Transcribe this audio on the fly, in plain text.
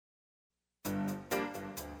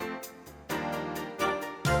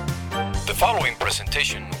The following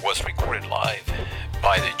presentation was recorded live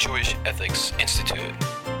by the Jewish Ethics Institute.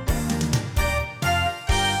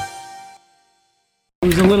 It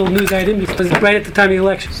was a little news item because right at the time of the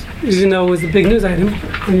elections, even though it was a big news item.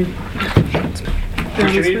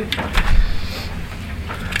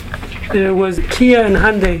 There was Kia and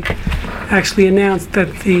Hyundai actually announced that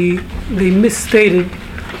they misstated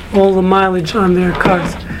all the mileage on their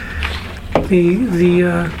cars.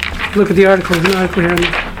 Look at the article. There's an article here.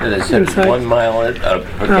 And it said inside. 1 mile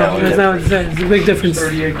per gallon. That's not what it says. It's a big difference.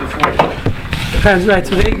 38 to 40. Depends, right?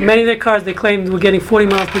 So many of their cars they claimed were getting 40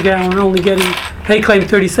 miles per gallon, only getting. They claim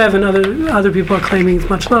 37. Other people are claiming it's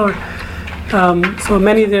much lower. So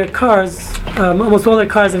many of their cars, almost all their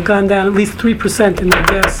cars, have gone down at least 3% in their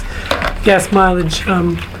gas mileage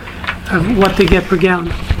of what they get per gallon.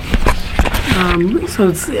 So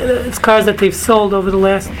it's cars that they've sold over the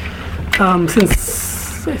last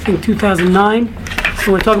since I think 2009.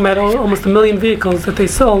 So we're talking about almost 1 million vehicles that they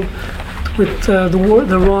sold with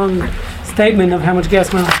the wrong statement of how much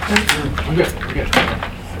gas mileage. I'm good.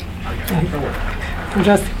 I'm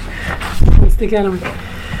just don't stick out of me.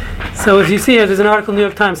 So if you see here, there's an article in the New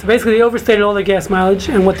York Times. So basically, they overstated all their gas mileage,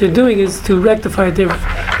 and what they're doing is to rectify it.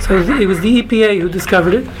 So it was the EPA who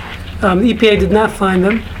discovered it. The EPA did not find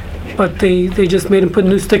them, but they just made them put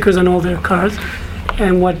new stickers on all their cars.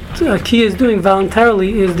 And what Kia is doing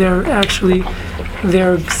voluntarily is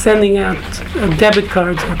they're sending out debit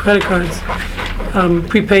cards or credit cards,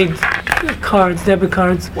 prepaid cards, debit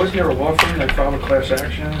cards. Wasn't there a law firm that filed a class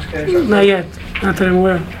action in this case? Not yet, not that I'm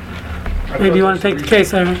aware of. Maybe you want to take the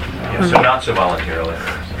case, Aaron? So not so voluntarily.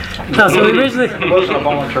 No, so originally. It wasn't a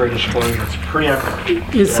voluntary disclosure. It's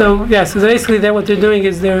preemptive. So basically, what they're doing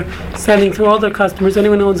is they're sending to all their customers,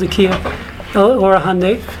 anyone who owns a Kia or a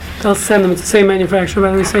Hyundai, they'll send them, it's the same manufacturer,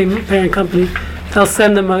 by the same parent company, they'll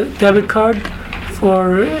send them a debit card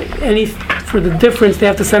for the difference. They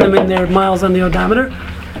have to send them in their miles on the odometer,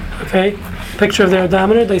 okay, picture of their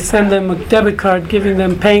odometer. They send them a debit card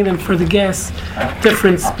paying them for the gas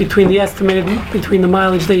difference between the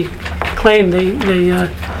mileage they claim they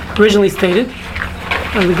originally stated,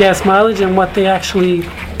 the gas mileage, and what they actually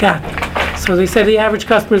got. So they said the average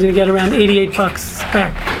customer is going to get around $88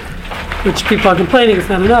 back, which people are complaining it's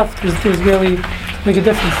not enough. There's really make a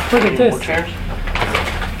difference. Look at this. More chairs?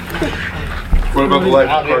 What about the light?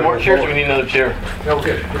 I need more chairs. We need another chair.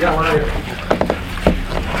 Okay, we got one right here.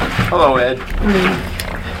 Hello, Ed.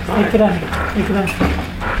 Take it out.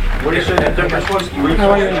 What do you say that difference was?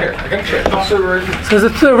 How are you? I got a chair. I'll sit right here. So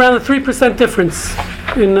there's around a 3% difference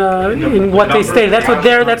in what they stated.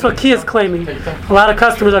 That's what Kia's claiming. A lot of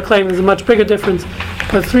customers are claiming there's a much bigger difference,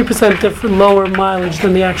 but 3% lower mileage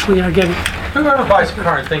than they actually are getting. Whoever buys a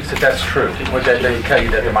car and thinks that that's true, what they tell you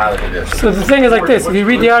that the mileage is. So the thing is like this: if you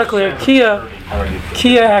read the article here,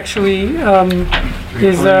 Kia actually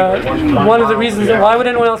is one of the reasons. Why would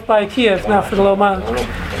anyone else buy a Kia if not for the low mileage?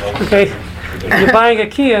 Okay. If you're buying a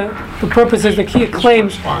Kia, the purpose is that Kia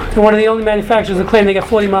claims they're one of the only manufacturers that claim they get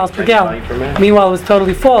 40 miles per gallon. Meanwhile, it was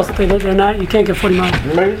totally false. They're not. You can't get 40 miles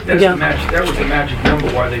per gallon. That was the magic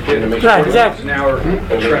number why they did it. Right, exactly. An hour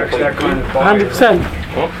attracts that kind of buyer. 100%.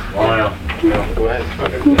 Wow. Go ahead.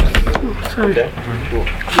 Sorry.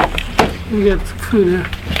 We got some food here.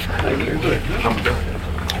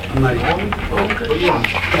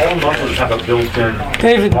 All numbers have a built-in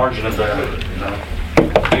David. margin of error.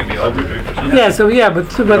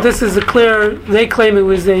 But this is a clear. They claim it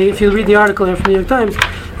was a. If you read the article here from the New York Times,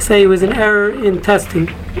 say it was an error in testing.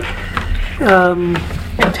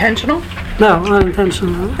 Intentional? No,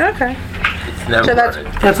 unintentional. Okay. Never So that's- mind.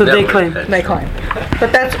 That's what they Never claim. mind. They claim.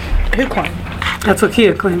 But that's who claimed? That's what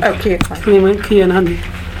Kia claims. Oh, Kia claimed. Kia and Hyundai.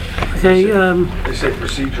 Okay. They say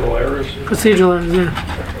procedural errors. Procedural errors. Yeah.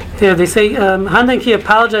 Yeah. They say Hyundai and Kia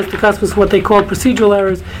apologized to customers for what they call procedural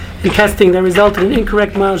errors in testing that resulted in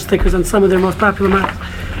incorrect mileage stickers on some of their most popular models,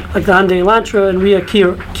 like the Hyundai Elantra and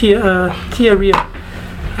Kia Rio.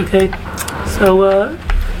 Okay. So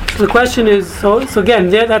the question is, so again,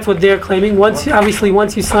 that's what they're claiming. Once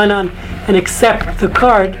you sign on and accept the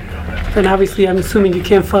card, then obviously I'm assuming you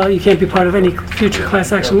can't be part of any future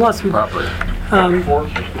class action lawsuit. Properly.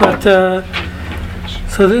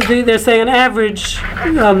 So they're saying on average,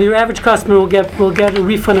 your average customer will get a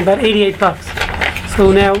refund of about $88.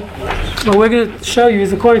 So now, what we're going to show you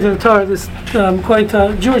is, according to the Torah, according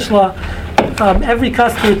to Jewish law, every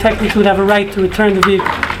customer technically would have a right to return the vehicle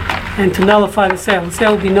and to nullify the sale. The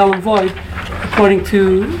sale would be null and void according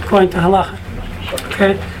to halacha.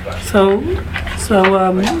 Okay, so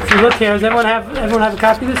if you look here, does everyone have a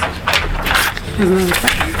copy of this? Everyone have a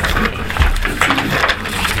copy?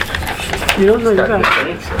 You don't know you got it.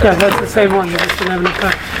 Yeah, that's the same one. You just don't have enough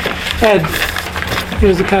copy. Ed,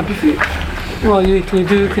 here's a copy for you. Well, can you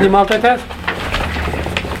multitask?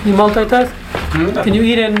 Can you multitask? Can you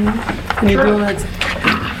eat and can you do that?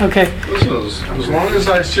 Okay. Listen, as long as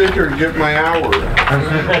I sit here and get my hour.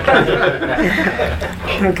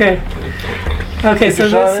 Okay. Okay, so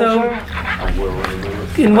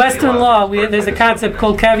in Western law, there's a concept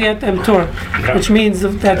called caveat emptor, which means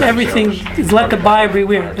that everything is let the buyer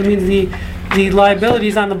beware. That means the liability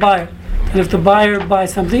is on the buyer. And if the buyer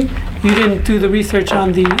buys something, you didn't do the research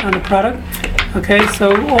on the product. Okay,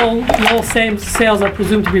 so all same sales are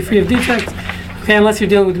presumed to be free of defects. Okay, unless you're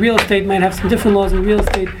dealing with real estate, might have some different laws in real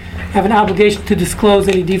estate. You have an obligation to disclose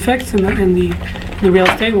any defects in the real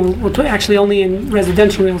estate. We'll actually only in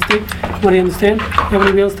residential real estate. What do you understand? Do you have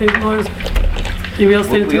any real estate lawyers? Any real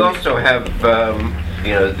estate We attorneys? also have,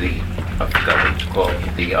 I forgot what it's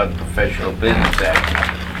called, the Unprofessional Business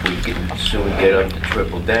Act. We can soon get up to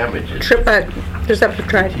triple damages. Deceptive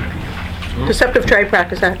trade. Deceptive Trade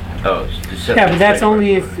Practice Act. Oh, it's deceptive. Yeah, but that's trade.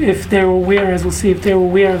 only if they were aware, as we'll see, if they were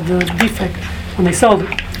aware of the defect when they sold it.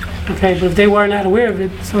 Okay, but if they were not aware of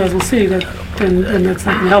it, so as we'll see, then that's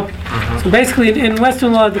not going to help you. So basically, in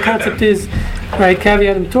Western law, the concept is, right,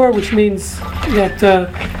 caveat emptor, which means that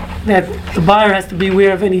that the buyer has to be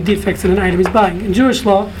aware of any defects in an item he's buying. In Jewish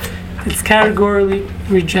law, it's categorically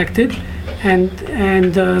rejected, and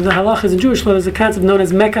the halachas in Jewish law, there's a concept known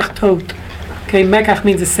as mekach tout. Okay, mekach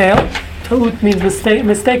means a sale. Ta'ut means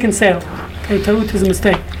mistaken sale. Okay, ta'ut is a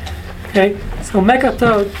mistake. Okay, so mekach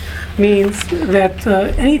tout means that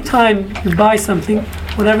any time you buy something,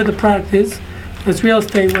 whatever the product is, whether it's real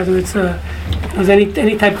estate, whether it's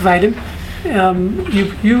any type of item,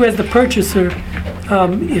 you as the purchaser,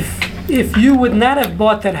 if you would not have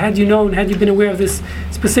bought that had you been aware of this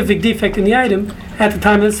specific defect in the item at the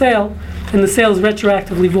time of the sale, then the sale is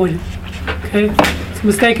retroactively voided. Okay, it's a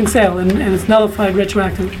mistaken sale and it's nullified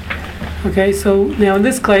retroactively. Okay, so now in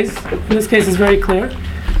this case it's very clear.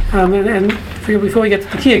 And before we get to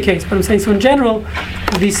the Kia case, but I'm saying, so in general,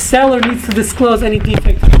 the seller needs to disclose any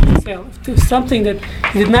defect in the sale. If there's something that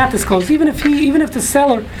he did not disclose, even if the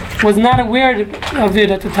seller was not aware of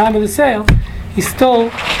it at the time of the sale, he's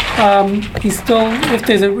still, if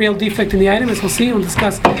there's a real defect in the item, as we'll see, we'll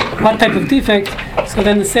discuss what type of defect, so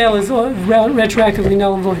then the sale is retroactively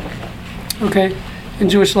null and void. Okay, in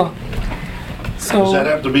Jewish law. So, does that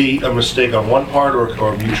have to be a mistake on one part or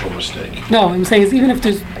a mutual mistake? no, I'm saying is even if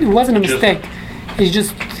it wasn't a mistake,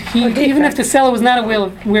 even if the seller was not aware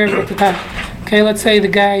of it at the time. Okay, let's say the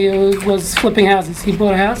guy was flipping houses. He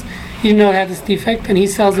bought a house, he didn't know it had this defect, and he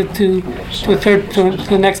sells it to a third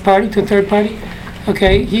party.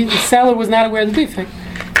 Okay, the seller was not aware of the defect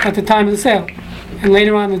at the time of the sale, and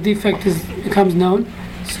later on the defect becomes known.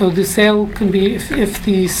 So the sale can be if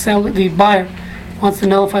the buyer wants to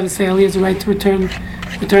nullify the sale, he has a right to return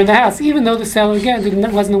the house, even though the seller again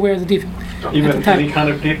wasn't aware of the defect. Even any kind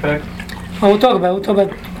of defect? Well, we'll talk about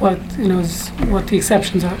what what the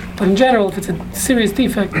exceptions are. But in general, if it's a serious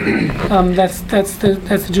defect, that's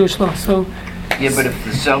the Jewish law. So Yeah, but if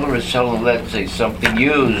the seller is selling, let's say, something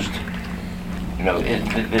used, in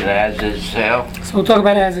an as-is sale. So we'll talk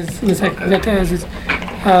about as-is in a second. Okay. We'll get to as-is.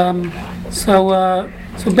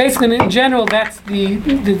 So basically, in general, that's the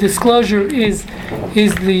disclosure is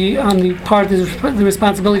on the part of the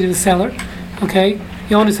responsibility of the seller. Okay,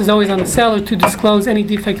 the onus is always on the seller to disclose any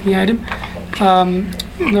defect in the item,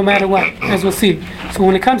 no matter what, as we'll see. So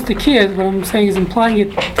when it comes to Kia, what I'm saying is applying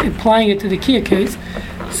it to the Kia case.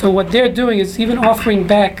 So what they're doing is even offering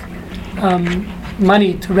back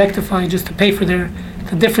money to rectify, just to pay for the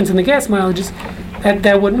difference in the gas mileages.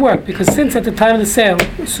 That wouldn't work, because since at the time of the sale,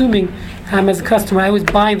 assuming I'm as a customer, I was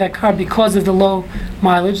buying that car because of the low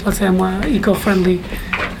mileage. Let's say I'm an eco-friendly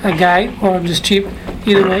guy, or I'm just cheap,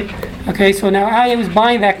 either way. Okay, so now I was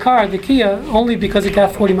buying that car, the Kia, only because it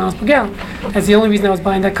got 40 miles per gallon. That's the only reason I was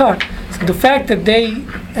buying that car. So the fact that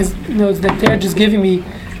that they're just giving me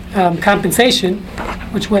compensation,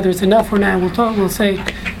 which whether it's enough or not, we'll say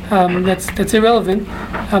that's irrelevant.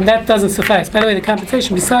 That doesn't suffice. By the way, the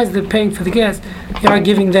compensation, besides the paying for the gas, they are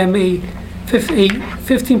giving them a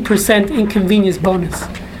 15% inconvenience bonus.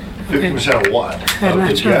 50% of what? I'm Of not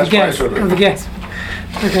the sure, gas of the gas. price or Of the gas.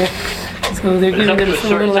 Okay. So they're giving them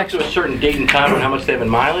some little It's up to extra. a certain date and time on how much they have in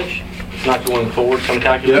mileage? It's not going forward, some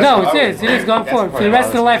calculation? No, it is going forward for the rest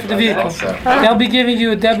of the life of the vehicle. They'll be giving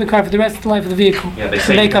you a debit card for the rest of the life of the vehicle. Yeah, they to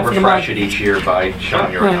say you make can up for the refresh it mileage. each year by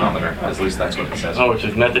showing your Right. odometer. At least that's what it says. Oh, it's a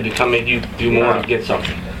method to make you do more to get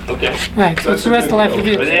something. Okay. Right, so it's the rest of the life of the Are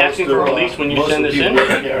vehicle. they asking for a release when you send this in?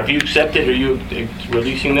 If you accept it, are you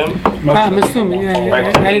releasing them? I'm assuming, yeah,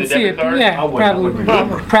 I didn't see it, Debit card? yeah,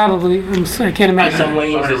 probably, I can't There's some imagine.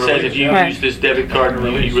 lanes that says if you Right. use this debit card,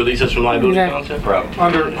 you release us from liability Exactly. concept?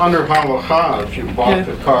 Under halacha, if you Yeah. bought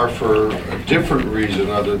the car for a different reason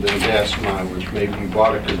other than gas mileage, maybe you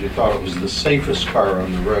bought it because you thought it was the safest car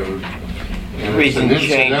on the road. And it's Reason an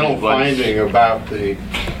incidental changes once- finding about the,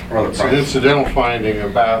 it's an incidental finding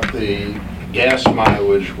about the gas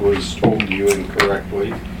mileage was told to you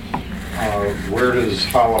incorrectly. Where does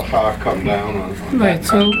halacha come down on that? Right,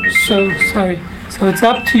 so, sorry. So it's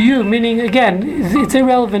up to you, meaning, again, it's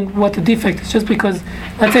irrelevant what the defect is, just because,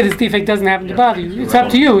 let's say this defect doesn't happen to bother you. It's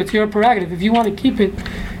up to you, it's your prerogative. If you want to keep it,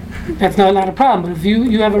 that's not a problem. But if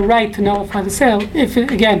you have a right to nullify the sale, if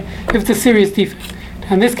it's a serious defect.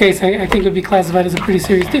 In this case, I think it would be classified as a pretty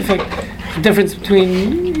serious defect. The difference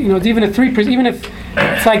between, even a 3%, even if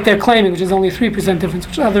it's like they're claiming, which is only a 3% difference,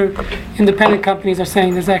 which other independent companies are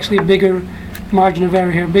saying there's actually a bigger margin of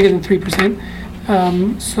error here, bigger than 3%.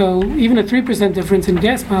 So even a 3% difference in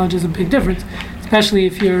gas mileage is a big difference, especially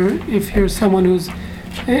if you're someone who's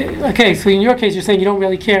okay. So in your case, you're saying you don't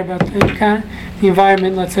really care about the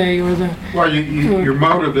environment, let's say, or the Well, your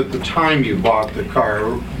motive at the time you bought the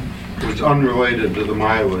car was unrelated to the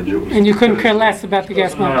mileage. It was and you couldn't care less about the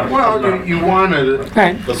gas mileage. Well, you wanted it.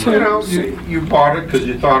 Right. So, You bought it because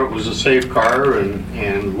you thought it was a safe car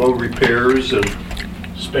and low repairs and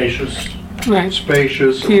Spacious. right.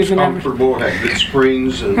 spacious Keys and and comfortable, had good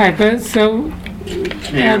springs and Right. But so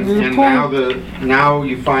and the and now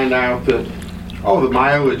you find out that the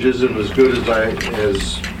mileage isn't as good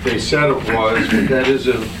as they said it was,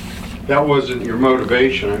 but that wasn't your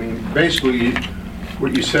motivation. I mean, basically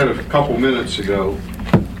what you said a couple minutes ago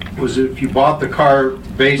was if you bought the car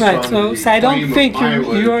based right. on So the I don't claim think of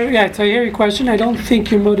mileage. So I hear your question. I don't think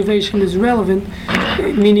your motivation is relevant.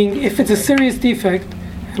 Meaning, if it's a serious defect,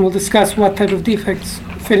 and we'll discuss what type of defects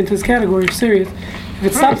fit into this category of serious. If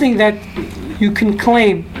it's something that you can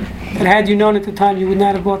claim that had you known at the time you would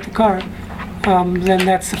not have bought the car, then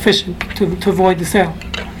that's sufficient to avoid the sale.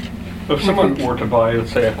 If someone were to buy,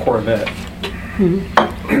 let's say, a Corvette,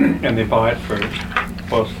 and they buy it for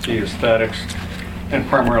both the aesthetics and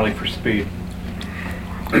primarily for speed,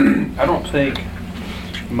 I don't think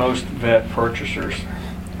most vet purchasers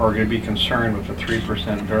are going to be concerned with the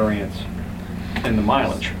 3% variance in the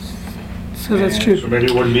mileage. So that's And true. So maybe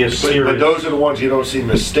it wouldn't be a But serious. those are the ones you don't see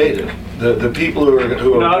misstated. The people who are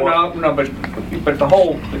No, but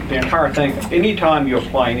the entire thing, anytime you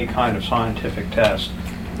apply any kind of scientific test,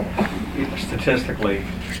 statistically,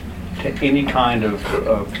 to any kind of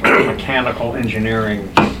mechanical engineering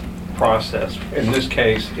process, in this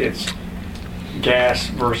case, it's gas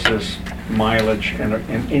versus mileage in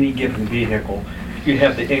any given vehicle. You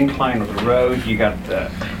have the incline of the road, you got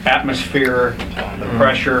the atmosphere, the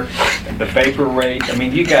pressure, the vapor rate. I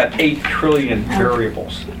mean, you got 8 trillion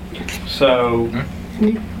variables. So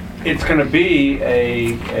it's going to be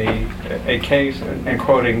a case, and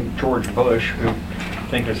quoting George Bush, who I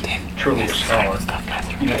think is truly a scholar,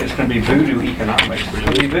 it's going to be voodoo economics. It's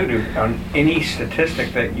going to be voodoo on any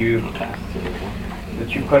statistic that you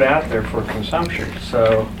put out there for consumption.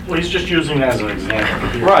 So Well, he's just using it as an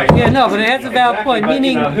example. right. Yeah, no, but it has a valid point. But,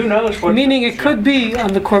 Meaning, who knows what? meaning it could be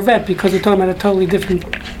on the Corvette because we're talking about a totally different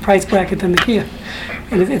price bracket than the Kia,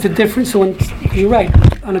 and it's a difference. So when you're right,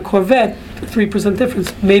 on a Corvette, 3%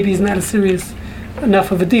 difference maybe is not a serious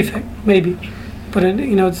enough of a defect, maybe, but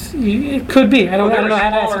it could be. I don't know how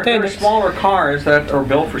to ascertain There are it. smaller cars that are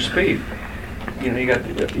built for speed. You got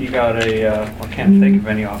a I can't think of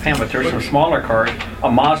any offhand, but there's some smaller cars, a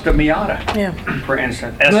Mazda Miata, Yeah. for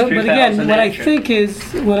instance, But again, S2000 what I engine. think is,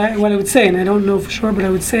 what I would say, and I don't know for sure, but I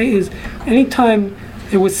would say is, anytime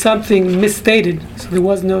there was something misstated, so there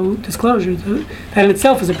was no disclosure, that in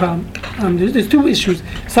itself is a problem. There's two issues.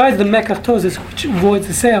 Besides the mekartosis, which avoids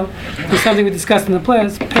the sale, there's something we discussed in the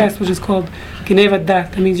past, which is called gineva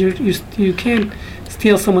dat. That means you can't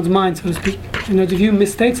steal someone's mind, so to speak. If you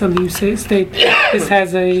misstate something, you state this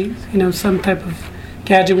has some type of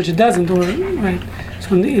gadget which it doesn't, or right.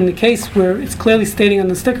 So in the case where it's clearly stating on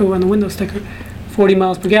the sticker, on the window sticker, 40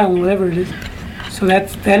 miles per gallon, whatever it is, so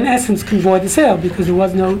that in essence can void the sale because there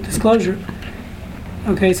was no disclosure.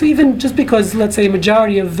 Okay, so even just because, let's say, a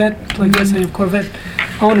majority of of Corvette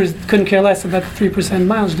owners couldn't care less about the 3%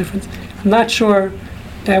 mileage difference, I'm not sure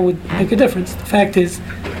that would make a difference. The fact is,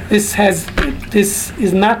 this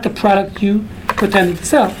is not the product you pretended to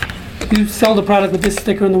sell. You sell the product with this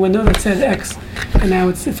sticker on the window that says X, and now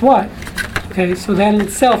it's Y. Okay, so that in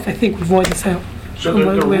itself, I think, would void the sale. So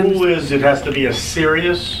the rule is it has to be a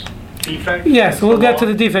serious defect? Yeah, so we'll get to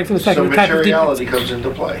the defects in a So second, the type of materiality defects. comes into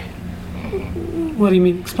play. What do you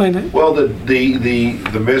mean? Explain that. Well,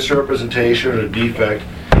 the misrepresentation or defect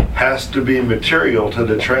has to be material to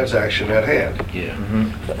the transaction at hand. Yeah.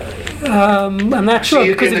 I'm not sure,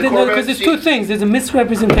 See, because in the Corvette, there's two things. There's a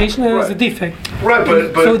misrepresentation and there's a Right. defect. Right,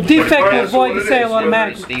 but... So defect will that's avoid what the it sale is.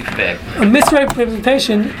 automatically. Defect. A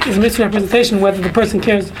misrepresentation is a misrepresentation whether the person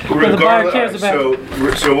cares, whether the buyer cares about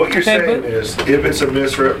it. So what you're Okay, saying but- is, if it's a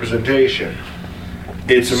misrepresentation,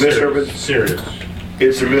 it's a Serious.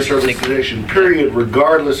 it's a misrepresentation, period,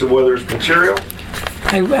 regardless of whether it's material.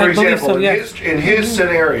 I For believe example, so, in yes. his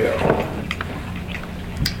scenario,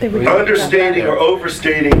 They would- understating or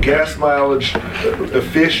overstating gas mileage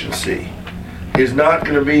efficiency is not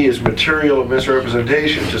going to be as material a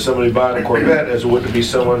misrepresentation to somebody buying a Corvette as it would to be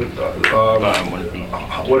someone,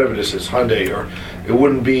 whatever this is, Hyundai, or it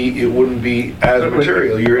wouldn't be as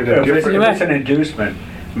material. You're in a If it's different. an inducement,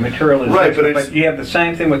 material Right, inducement, but but you have the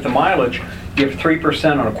same thing with the mileage. You have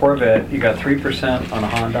 3% on a Corvette, you got 3% on a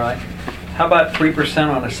Hyundai. How about 3%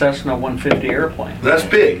 on a Cessna 150 airplane? That's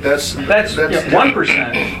big. That's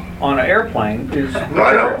 1% on an airplane is. No,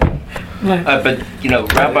 I know. Right. But,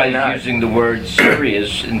 Rabbi is using the word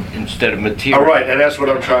serious instead of material. All right, and that's what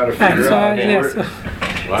I'm trying to Right, figure so, out. yes.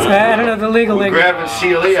 So I don't know the legal We're language. grabbing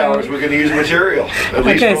CLE hours, we're going to use material. At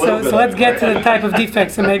least Okay, a little so bit let's of it, get to right? the type of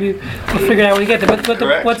defects and maybe we'll figure it out when we get there. But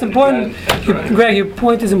Correct. what's important, Greg, your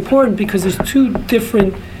point is important because there's two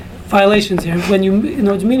different violations here. When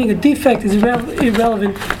it's meaning a defect is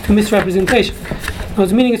irrelevant to misrepresentation.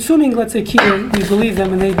 It's meaning assuming, let's say, Kia, we believe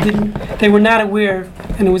them and they were not aware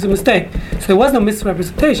and it was a mistake. So there was no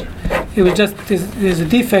misrepresentation. It was just there's a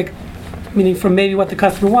defect, meaning from maybe what the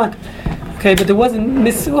customer wanted. Okay, but there wasn't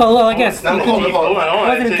well, I guess Now, you hold could- on. Hold on.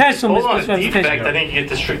 wasn't intentional Hold on, misrepresentation. defect, I think you get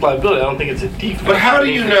to strict liability. I don't think it's a defect. But how do I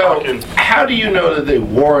think you you're know? talking- How do you know that they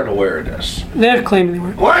weren't aware of this? They're claiming they were.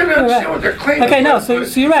 Well, I don't You're understand right. what they're claiming. Okay, no, but- so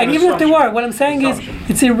but you're right. it's an Even if they assumption. were, what I'm saying is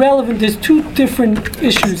it's irrelevant. There's two different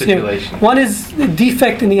issues here. Stipulation. One is the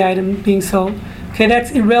defect in the item being sold. Okay, that's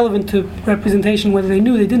irrelevant to representation, whether they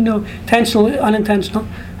knew, they didn't know, intentional, unintentional.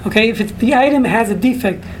 Okay, if the item has a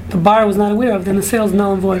defect the buyer was not aware of, then the sale is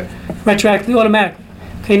null and void, retroactively, automatically.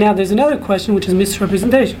 Okay, now there's another question, which is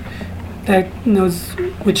misrepresentation. That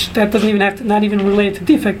which that doesn't even have to, not even related to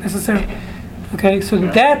defect necessarily. Okay, so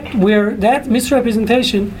that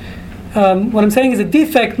misrepresentation, what I'm saying is a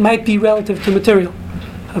defect might be relative to material.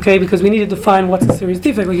 Okay, because we need to define what's a serious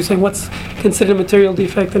defect. Like you're saying, what's considered a material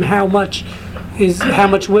defect and how much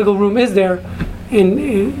wiggle room is there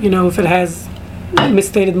in if it has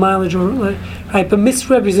misstated mileage or right. But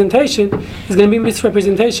misrepresentation is going to be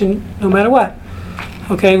misrepresentation no matter what.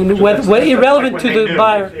 Okay, irrelevant to the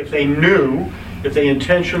buyer. If they knew that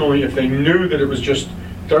it was just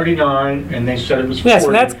 39 and they said it was 40. Yes,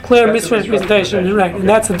 that's clear a misrepresentation, right? And Okay.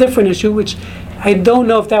 that's a different issue, which I don't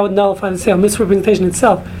know if that would nullify the sale. Misrepresentation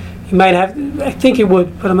itself, you might have. I think it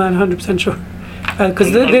would, but I'm not 100% sure.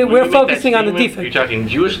 Because When you we're make that focusing on the statement, defect. You're talking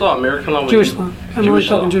Jewish law, American law? Jewish law. I'm only Jewish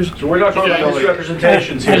talking law. Jewish. So we're not talking about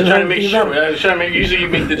misrepresentations I'm here. trying to make sure. Usually you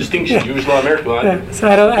make the distinction, Jewish law, American law. Yeah,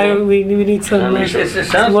 so we need some, It some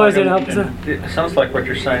sounds lawyers like that help us out. it sounds like what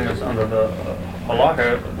you're saying is under the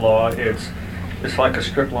halacha law, it's like a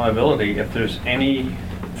strict liability if there's any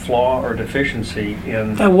flaw or deficiency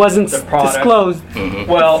in That wasn't the product. disclosed.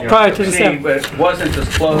 Well, Prior to the sale. but it wasn't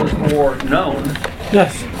disclosed or known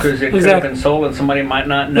Yes, because it could have exactly. been sold and somebody might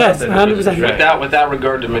not know Yes, that it was 100%. Without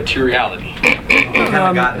regard to materiality. It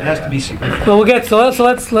has to be significant. Well, we'll get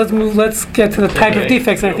let's move. Let's get to the type of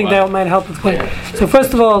defects, and I think that might help explain. So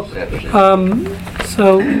first of all,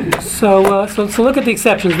 so look at the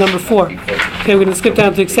exceptions. Number 4. Okay, we're going to skip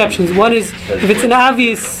down to exceptions. One is if it's an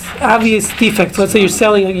obvious defect. So let's say you're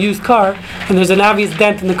selling a used car and there's an obvious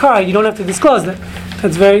dent in the car, you don't have to disclose that.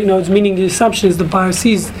 That's very, it's meaning the assumption is the buyer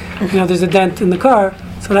sees, there's a dent in the car,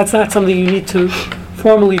 so that's not something you need to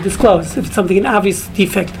formally disclose if it's an obvious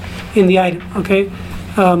defect in the item. Okay.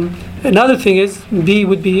 Another thing is B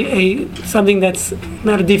would be something that's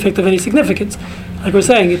not a defect of any significance. Like we're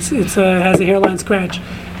saying, it has a hairline scratch.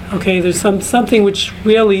 Okay, there's something which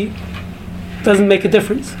really doesn't make a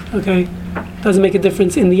difference. Okay, doesn't make a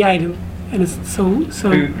difference in the item, and it's so.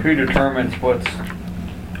 Who determines what's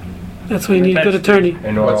That's why you need a good attorney.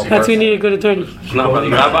 That's why you need a good attorney.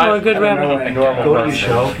 Or a good rabbi. Go to your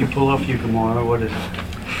shelf, you pull up your Gemara, what is it?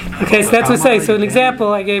 Okay, so that's what I'm saying. So an example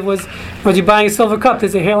I gave was you're buying a silver cup,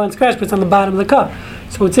 there's a hairline scratch, but it's on the bottom of the cup.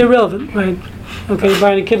 So it's irrelevant, right? Okay, you're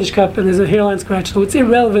buying a Kiddush cup and there's a hairline scratch, so it's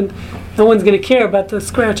irrelevant. No one's going to care about the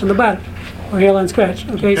scratch on the bottom, or hairline scratch.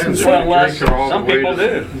 Okay, so Depends say- on unless drink it all the some way people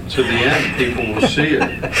do. to the end, people will see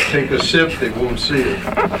it. Take a sip, they won't see it.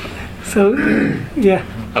 So, yeah.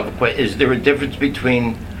 Is there a difference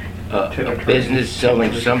between a business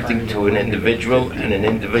selling something to an individual and an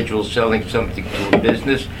individual selling something to a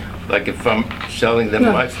business? Like if I'm selling them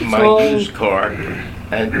No, my it's all- used car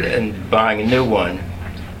and buying a new one,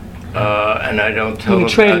 and I don't tell You them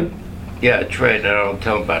trade about, them. yeah, trade, and I don't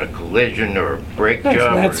tell them about a collision or a brake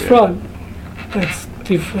job. That's or- fraud. That's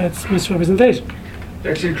misrepresentation.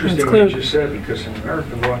 That's interesting That's what you clear. just said, because in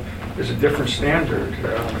American law, there's a different standard.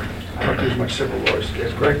 I don't do as much civil law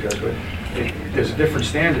as Greg does, but there's a different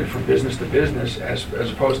standard from business to business as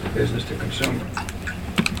opposed to business to consumer.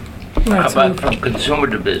 How Right, about so, from consumer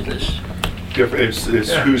to business? It's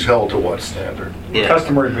who's held to what standard. Yeah.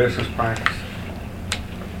 Customary business practice.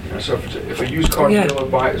 You know, so if a used car Yeah.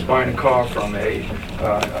 dealer is buying a car from a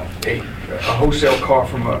wholesale car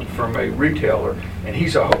from a retailer, and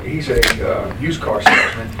he's a used car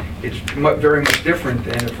salesman, it's very much different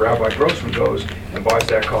than if Rabbi Grossman goes and buys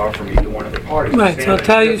that car from either one of the parties. right, so I'll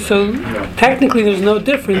tell you, so technically there's no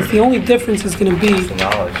difference. The only difference is going to be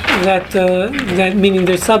that meaning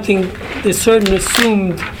there's certain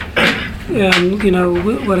assumed,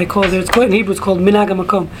 what I call there, in Hebrew it's called minhag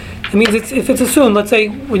hamakom. It means if it's assumed, let's say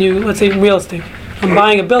in real estate, I'm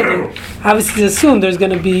buying a building, obviously it's assumed there's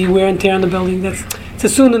going to be wear and tear on the building. It's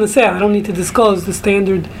assumed in the sale. I don't need to disclose the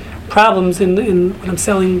standard problems in when I'm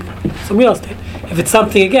selling some real estate. If it's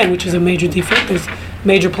something, again, which is a major defect, there's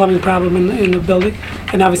major plumbing problem in the building,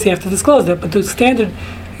 and obviously you have to disclose that. But the standard,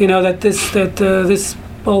 that this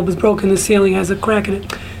bulb is broken, the ceiling has a crack in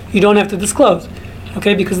it, you don't have to disclose,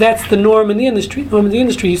 okay? Because that's the norm in the industry.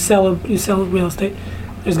 You sell real estate,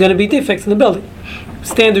 there's going to be defects in the building,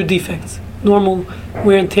 standard defects, normal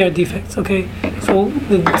wear and tear defects, okay? So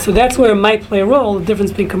that's where it might play a role. The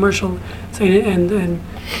difference between commercial, say, and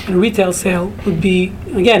a retail sale would be,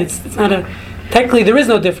 again, it's not a, technically there is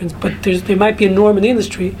no difference, but there might be a norm in the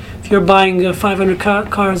industry. If you're buying 500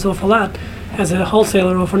 cars off a lot as a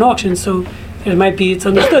wholesaler off an auction, so there might be, it's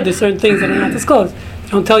understood, there's certain things that are not disclosed. They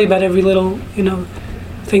don't tell you about every little,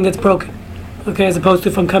 thing that's broken, okay, as opposed to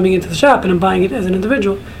if I'm coming into the shop and I'm buying it as an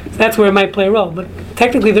individual. So that's where it might play a role, but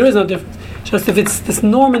technically there is no difference. Just if it's this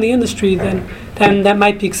norm in the industry, then that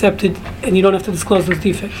might be accepted and you don't have to disclose those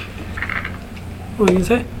defects. What are you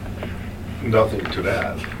going to say? Nothing to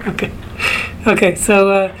that. Okay.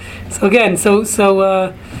 So again,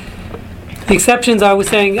 the exceptions are, we're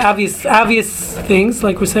saying obvious things,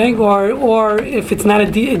 like we're saying, or if it's not a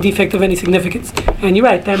defect of any significance. And you're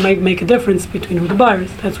right, that might make a difference between who the buyer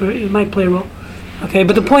is. That's where it might play a role. Okay,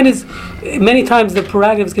 but the point is, many times the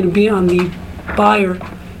prerogative is going to be on the buyer.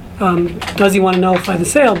 Does he want to nullify the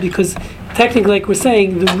sale? Because technically, like we're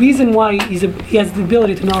saying, the reason why he has the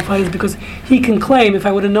ability to nullify is because he can claim, if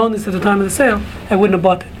I would have known this at the time of the sale, I wouldn't have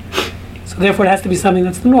bought it. So therefore, it has to be something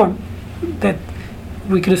that's the norm. That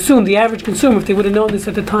we can assume the average consumer, if they would have known this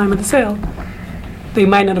at the time of the sale, they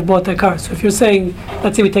might not have bought that car. So if you're saying,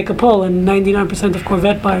 let's say we take a poll and 99% of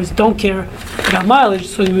Corvette buyers don't care about mileage,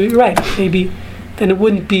 so you're right, maybe then it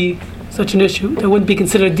wouldn't be such an issue. It wouldn't be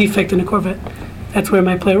considered a defect in a Corvette. That's where it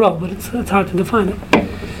might play a role, but it's hard to define it.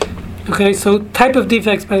 Okay, so type of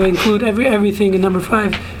defects, by the way, include everything in number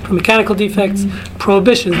 5, from mechanical defects,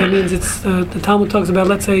 prohibitions. That means it's the Talmud talks about.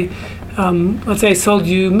 Let's say I sold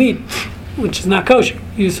you meat, which is not kosher.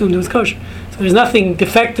 You assumed it was kosher, so there's nothing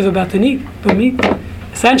defective about the meat.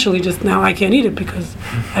 Essentially, just now I can't eat it because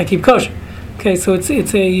I keep kosher. Okay, so it's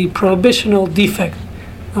a prohibitional defect.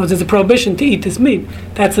 Now, there's a prohibition to eat this meat.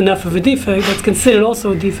 That's enough of a defect. That's considered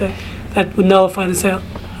also a defect that would nullify the sale.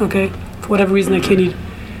 Okay, for whatever reason I can't eat.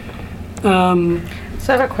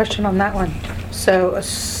 So I have a question on that one. So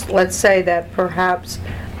let's say that perhaps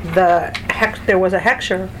there was a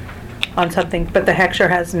hechsher on something, but the hechsher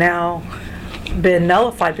has now been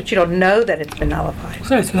nullified, but you don't know that it's been nullified.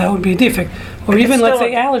 Sorry, so that would be a defect. Or even, let's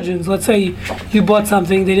say, allergens. Let's say you bought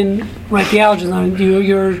something, they didn't write the allergens on it.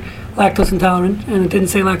 You're lactose intolerant, and it didn't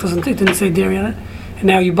say lactose, it didn't say dairy on it, and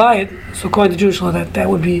now you buy it. So according to Jewish law, that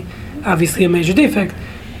would be obviously a major defect.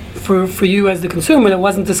 For you as the consumer, that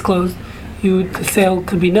wasn't disclosed, the sale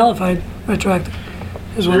could be nullified retroactive,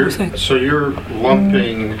 is what we're saying. So you're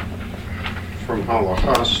lumping, from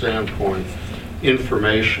halacha standpoint,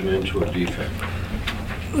 information into a defect.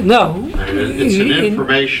 No. I mean, it's an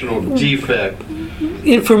informational defect.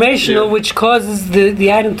 Informational, Yeah. which causes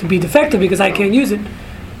the item to be defective because I can't use it.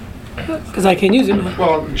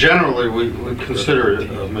 Well, generally, we consider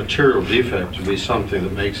a material defect to be something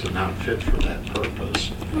that makes it not fit for that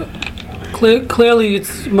purpose. Clearly,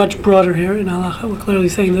 it's much broader here in halacha. We're clearly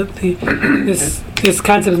saying that this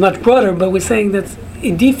concept is much broader, but we're saying that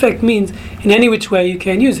a defect means in any which way you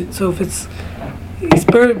can't use it. So if it's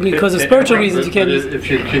because of spiritual reasons you can't use it. If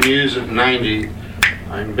you can use it 90,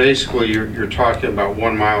 basically you're talking about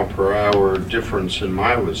 1 mile per hour difference in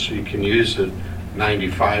mileage, so you can use it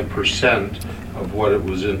 95% of what it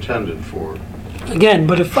was intended for. Again,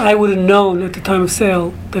 but if I would have known at the time of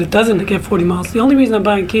sale that it doesn't get 40 miles, the only reason I'm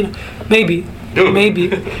buying Kia, maybe,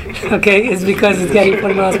 okay, is because it's getting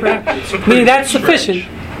 40 miles per hour. I mean, that's sufficient.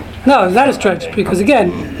 No, it's not a stretch, because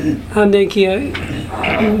again, Hyundai and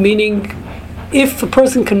Kia, meaning if a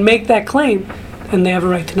person can make that claim, then they have a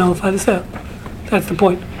right to nullify the sale. That's the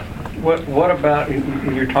point. What about,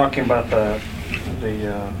 you're talking about the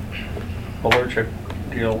allergic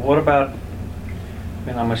deal, what about,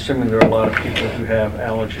 I'm assuming there are a lot of people who have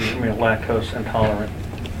allergies, lactose intolerant,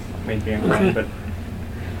 being wrong, but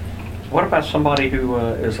what about somebody who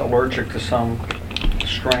is allergic to some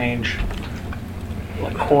strange,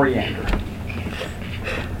 like coriander?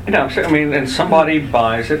 And somebody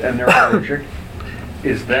buys it and they're allergic.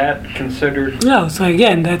 Is that considered? No, so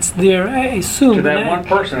again, that's their, I assume. To that one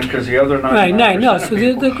person, because the other 99% Right, no. So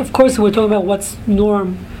of course we're talking about what's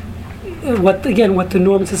norm, what the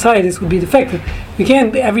norm in society is would be defective. We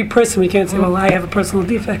can't, every person, we can't say, well, I have a personal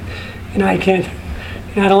defect, I can't,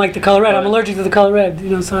 I don't like the color red, I'm allergic to the color red,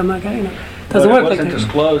 so I'm not gonna, doesn't work like that. It wasn't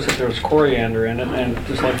disclosed that there was coriander in it, and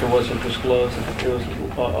just like there wasn't disclosed that there was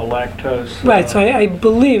a lactose. Right, so I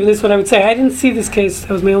believe, this is what I would say, I didn't see this case,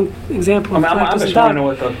 that was my own example. I'm just trying to know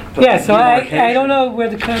what the so I don't know where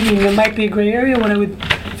there might be a gray area. What I would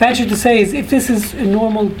venture to say is if this is a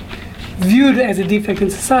normal, viewed as a defect in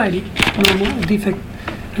society, normal defect,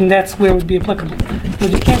 and that's where it would be applicable.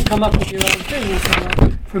 But you can't come up with your own thing and say,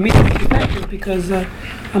 well, for me to be defective because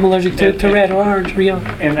I'm allergic to red or orange or yellow.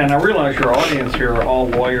 And I realize your audience here are all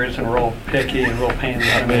lawyers and real picky and real pains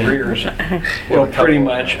in the rears. Well, pretty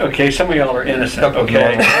much. Okay, some of y'all are innocent,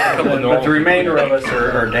 okay? But the remainder of us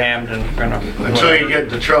are damned and gonna... Until you get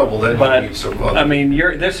into trouble, then you need some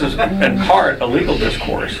other. This is in part a legal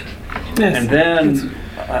discourse. Yes. And then,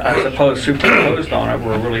 I suppose, superimposed on it,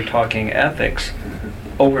 we're really talking ethics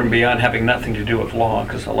over and beyond having nothing to do with law,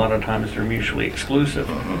 because a lot of times they're mutually exclusive.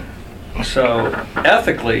 So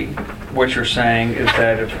ethically, what you're saying is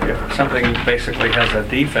that if something basically has a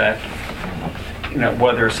defect,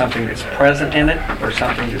 whether it's something that's present in it or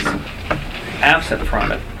something that's absent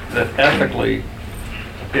from it, that ethically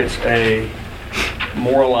it's a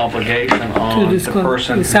moral obligation on the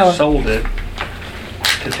person who sold it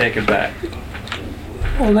to take it back.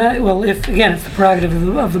 If again, it's the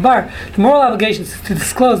prerogative of the buyer. The moral obligation is to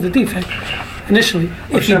disclose the defect initially.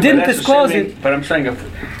 If you didn't disclose it, but I'm saying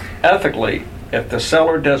ethically, if the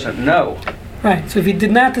seller doesn't know, right. So if he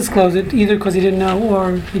did not disclose it, either because he didn't know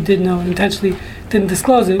or he did know and intentionally didn't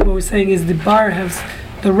disclose it, what we're saying is the buyer has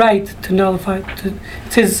the right to nullify.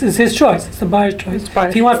 It's his choice. It's the buyer's choice.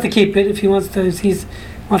 If he wants to keep it, if he wants to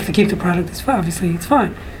keep the product, obviously it's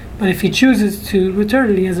fine. But if he chooses to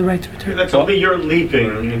return it, he has a right to return it. You're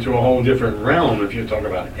leaping into a whole different realm if you talk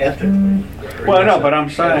about ethics. Well, no, but I'm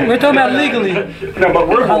saying... We're talking about legally. No, but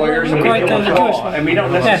we're lawyers and we deal with law. And we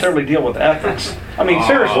don't necessarily deal with ethics.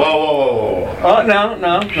 Seriously. Whoa.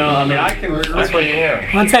 No. I can... That's what you hear.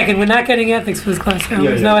 1 second, we're not getting ethics for this class.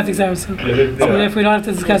 There's no ethics hours. So if we don't have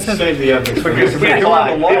to discuss ethics... Save the ethics. Because we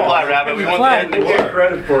apply the law. Rabbit. We want the Get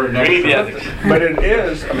credit for it. We need the ethics. But it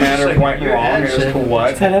is a matter of right and wrong as to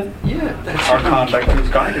what our conduct is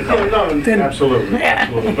guided by. No, absolutely.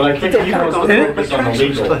 But I think he wants to focus on the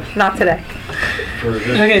legal. Not today.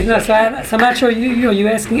 Okay, so I'm not sure you're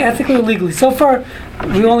asking ethically or legally. So far,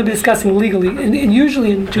 we've only been discussing legally, and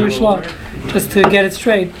usually in Jewish law, just to get it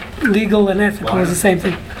straight, legal and ethical is the same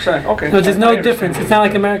thing. Okay. So there's no difference. It's not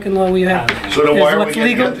like American law where you have. So then why are we what's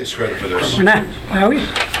getting legal. ethics credit for this? We're not. Are we?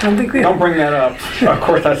 I don't think we are. Don't bring that up. Of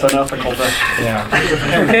course, that's unethical. Yeah.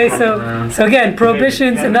 Okay, so again,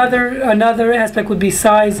 prohibitions. Another aspect would be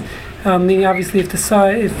size. Meaning, obviously, if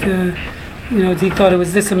he thought it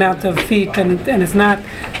was this amount of feet and it's not,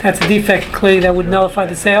 that's a defect. Clearly, that would nullify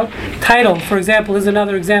the sale. Title, for example, is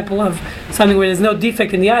another example of something where there's no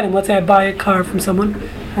defect in the item. Let's say I buy a car from someone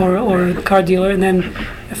or a car dealer, and then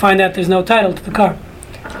I find out there's no title to the car.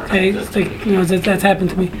 Okay, that's happened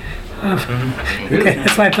to me. Okay,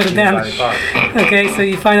 that's why I put it down. Okay, so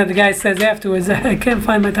you find out the guy says afterwards, I can't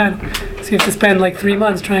find my title. So you have to spend like 3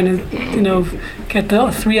 months trying to, get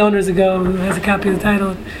the 3 owners ago who has a copy of the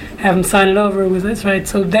title, have them sign it over with this, right?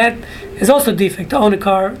 So that is also a defect. To own a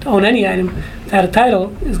car, to own any item without a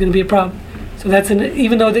title is going to be a problem. So that's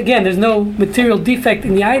even though again there's no material defect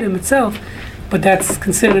in the item itself, but that's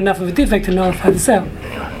considered enough of a defect to nullify the sale.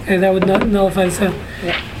 Okay, that would nullify the sale.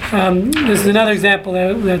 This is another example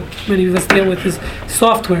that many of us deal with is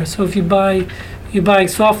software. So if you buy, you're buying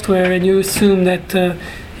software and you assume that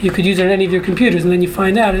you could use it on any of your computers, and then you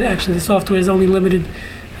find out that actually the software is only limited,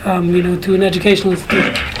 to an educational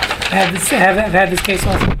institution. I've had this case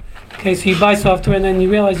also. Okay, so you buy software and then you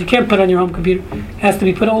realize you can't put it on your home computer. It has to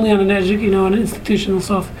be put only on an an institutional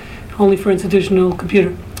software, only for institutional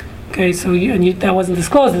computer. Okay, so that wasn't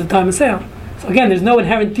disclosed at the time of sale. So again, there's no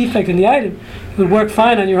inherent defect in the item. It would work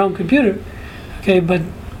fine on your home computer. Okay, but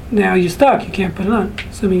now you're stuck. You can't put it on,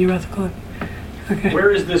 assuming you're ethical. Okay. Where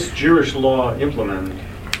is this Jewish law implemented,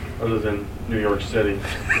 other than New York City?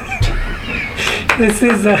 This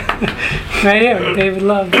is right here, David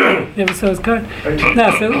Love, never saw his card.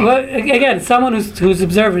 No, so again, someone who's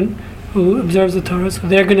observant, who observes the Torah, so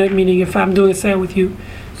they're gonna, meaning if I'm doing a sale with you,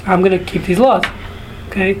 so I'm gonna keep these laws,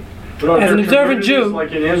 okay? As an observant Jew,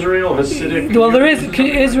 like in Israel, Hasidic. Well, there is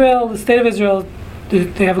Israel, the state of Israel.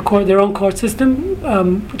 They have their own court system,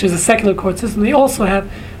 which is a secular court system. They also have a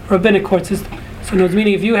rabbinic court system. So,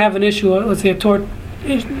 meaning if you have an issue, let's say a tort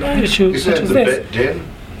issue such as this.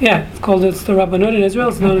 Yeah, it's the Rabbanut in Israel.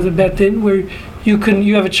 It's known as a Bet Din, where you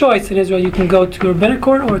have a choice in Israel. You can go to a rabbinic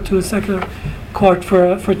court or to a secular court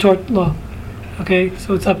for tort law. Okay,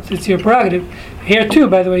 so it's your prerogative. Here too,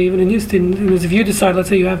 by the way, even in Houston, if you decide, let's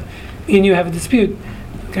say you have a dispute,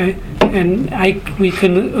 okay, and we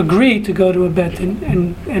can agree to go to a Bet Din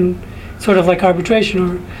and sort of like arbitration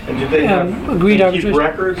or and do they agreed arbitration. Keep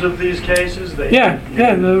records of these cases?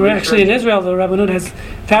 Actually, in Israel, the Rabbanut has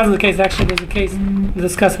thousands of cases. Actually, there's a case we'll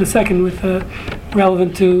discuss in a second with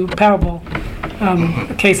relevant to Powerball,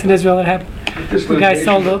 a case in Israel that happened. The guy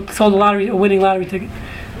sold a winning lottery ticket.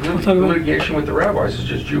 The litigation with the rabbis is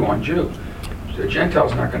just Jew on Jew. The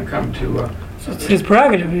Gentile's not going to come to. So it's his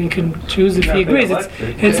prerogative. He can choose if he agrees.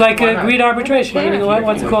 It's like agreed arbitration.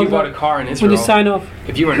 What's it called? If you bought a car in Israel, when you sign off.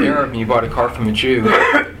 If you were an Arab and you bought a car from a Jew,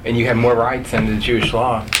 and you had more rights under the Jewish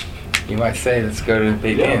law, you might say, let's go to the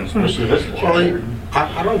Beit Din. Well,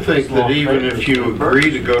 I don't think that even if you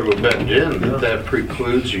agree to go to a Bet Din, that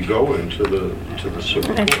precludes you going to the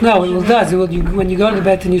civil court. No, it does. When you go to the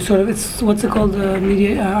Bet Din, you sort of, what's it called?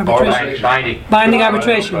 Arbitration. Binding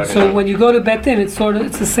arbitration. So when you go to Bet Din, it's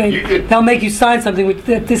the same. They'll make you sign something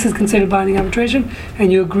that this is considered binding arbitration,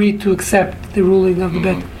 and you agree to accept the ruling of the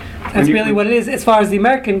Bet Din. That's really what it is, as far as the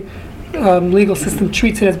American legal system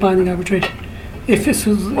treats it as binding arbitration. If this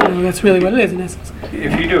was, that's really what it is in essence.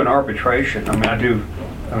 If you do an arbitration, I'm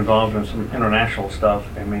involved in some international stuff.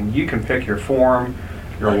 You can pick your form,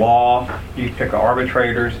 your law. You pick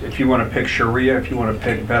arbitrators. If you want to pick Sharia, if you want to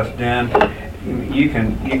pick Beth Din, you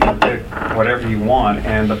can pick whatever you want,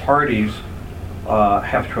 and the parties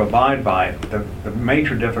have to abide by it. The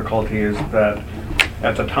major difficulty is that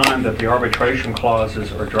at the time that the arbitration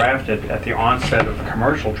clauses are drafted at the onset of the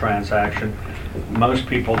commercial transaction, most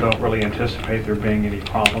people don't really anticipate there being any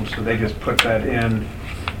problems, so they just put that in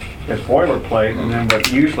as boilerplate, and then what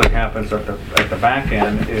usually happens at the back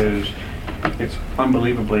end is it's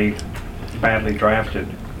unbelievably badly drafted,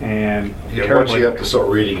 and once you have to start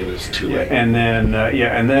reading it, it's too late. And then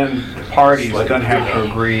the parties then have to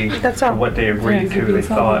agree to what they agreed to. They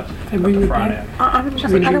thought at the front end. I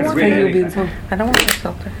don't want to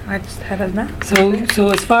insult her. I just had enough. So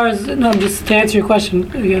as far as just to answer your question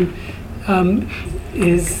again.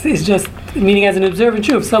 Is just meaning as an observant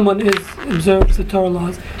Jew, if someone observes the Torah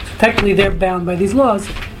laws, so technically they're bound by these laws,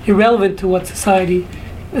 irrelevant to what society.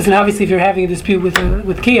 And obviously, if you're having a dispute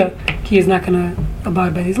with Kia is not going to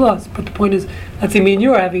abide by these laws. But the point is, let's say me and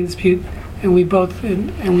you are having a dispute, and we both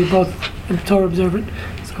are Torah observant.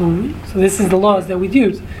 So this is the laws that we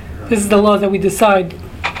use. This is the laws that we decide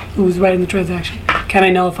who's right in the transaction. Can I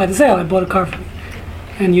nullify the sale? I bought a car from you,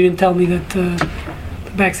 and you didn't tell me that.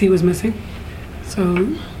 The back seat was missing,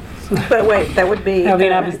 so but wait, that would be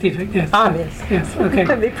an obvious defect. Yes. Obvious. Yes. Okay.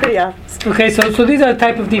 That'd be pretty obvious. Okay. So these are the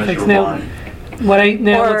type of defects.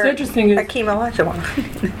 What's interesting is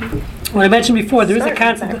what I mentioned before. There is a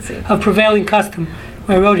concept of prevailing custom.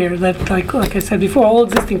 I wrote here that, like I said before, all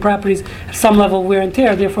existing properties have some level of wear and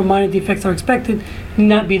tear. Therefore, minor defects are expected,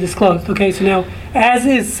 not be disclosed. Okay. So now, as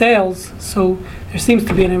is sales. So there seems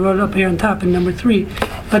to be, and I wrote it up here on top in number 3.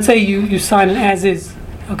 Let's say you sign an as is.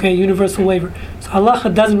 Okay, universal waiver. So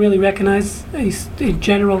halacha doesn't really recognize a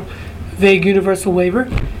general, vague universal waiver.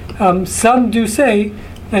 Some do say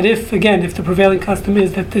that if the prevailing custom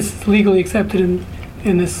is that this is legally accepted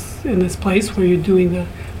in this place where you're doing the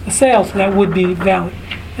sale, so that would be valid.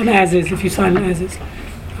 And as is, if you sign an as is.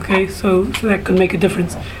 Okay, so that could make a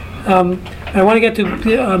difference. I want to get to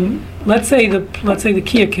let's say the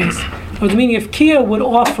Kia case. So meaning if Kia would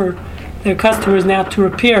offer their customers now to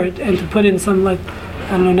repair it and to put in some, like,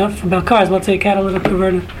 I don't know enough about cars, let's say a catalytic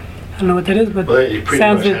converter, don't know what that is, but Well, he pretty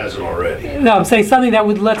sounds much it. has it already. No, I'm saying something that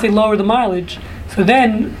would, let's say, lower the mileage. So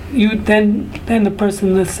then then the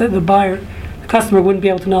person, the buyer, the customer wouldn't be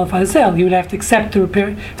able to nullify the sale. He would have to accept the repair.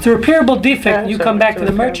 If it's a repairable defect, you come back to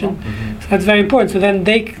the merchant. So that's very important. So then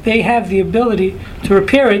they have the ability to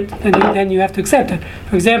repair it, and then you have to accept it.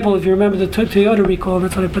 For example, if you remember the Toyota recall,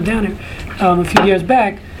 that's what I put down here, a few years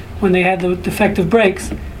back, when they had the defective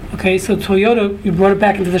brakes. Okay, so Toyota, you brought it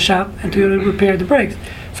back into the shop, and Toyota repaired the brakes.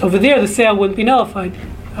 So over there, the sale wouldn't be nullified,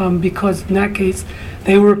 because in that case,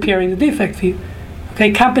 they were repairing the defect for you.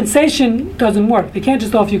 Okay, compensation doesn't work. They can't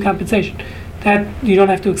just offer you compensation. That you don't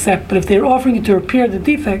have to accept. But if they're offering you to repair the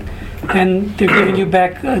defect, then they're giving you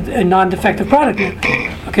back a non-defective product.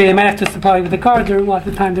 Okay, they might have to supply you with the car during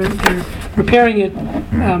the time they're repairing it,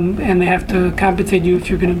 and they have to compensate you if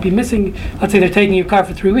you're going to be missing. Let's say they're taking your car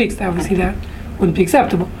for 3 weeks. Obviously, that wouldn't be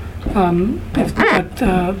acceptable.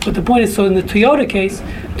 But the point is, so in the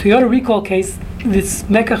Toyota recall case, this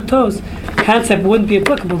mekach tos concept wouldn't be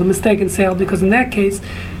applicable, the mistaken sale, because in that case,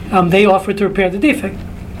 they offered to repair the defect.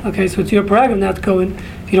 Okay, so it's your prerogative not to go in.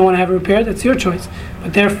 If you don't want to have it repaired, that's your choice.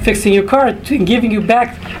 But they're fixing your car and giving you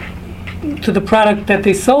back to the product that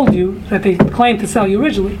they sold you, that they claimed to sell you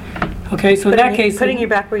originally. Okay, so in that case... Putting you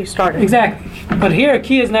back where you started. Exactly. But here,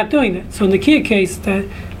 Kia is not doing that. So in the Kia case,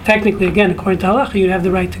 technically, again, according to halacha, you'd have the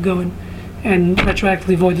right to go in and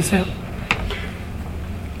retroactively void the sale.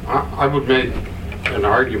 I would make an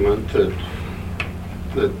argument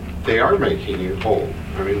that they are making you whole.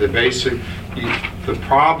 I mean, the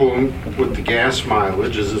problem with the gas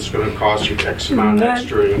mileage is it's going to cost you X amount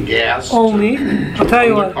extra in gas only. I'll tell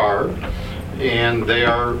you run what. the car, and they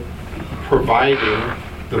are providing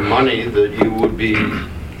the money that you would be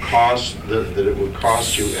that it would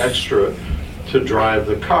cost you extra to drive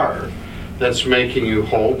the car. That's making you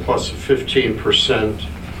whole, plus a 15%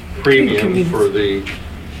 premium for the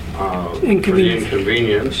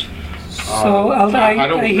inconvenience. So I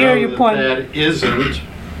don't hear know your point. That isn't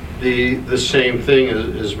the same thing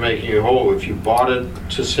as making you whole. If you bought it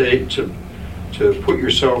to put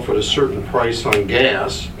yourself at a certain price on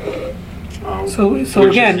gas, so which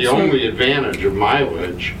again, is the only advantage of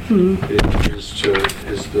mileage, is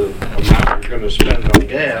the amount you're going to spend on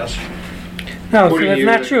gas. No, so that's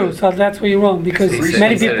not true. So that's where you're wrong, because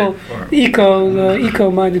many people,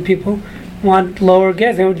 eco-minded people, want lower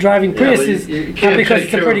gas. They were driving Priuses not because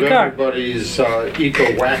it's a pretty car. Everybody's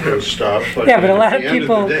eco-wacko stuff. But yeah, but a lot of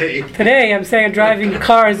people today, I'm saying, are driving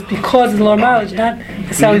cars because of the lower mileage, not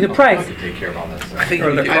necessarily the price. Take care of all that stuff. I think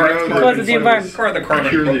because of the environment.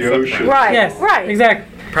 Cure the ocean. Right. Yes. Right. Exactly.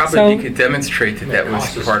 Probably So- you could demonstrate that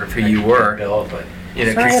was part of who you were. You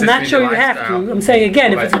know, So I'm not sure you have to. I'm saying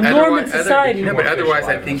again, if it's a norm in society. No, but otherwise,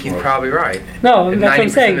 I think he's probably right. No, If that's what I'm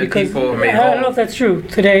 90% saying, of the because people I made don't know whole. if that's true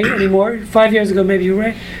today anymore. 5 years ago, maybe you were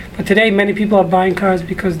right. But today, many people are buying cars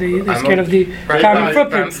because they're scared of the carbon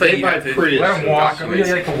footprint. They buy Prius. Let them walk. We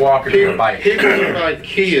like to walk or bike. People that buy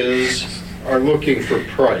Kias are looking for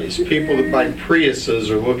price. People that buy Priuses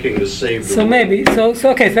are looking to save the So world. maybe, so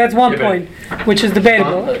okay, so that's one point, which is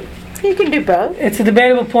debatable. You can do both. It's a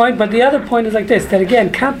debatable point, but the other point is like this, that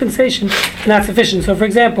again, compensation is not sufficient. So for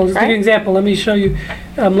example, just give you an example, let me show you.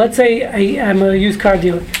 Let's say I'm a used car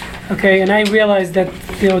dealer, okay, and I realize that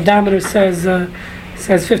the odometer says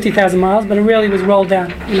 50,000 miles, but it really was rolled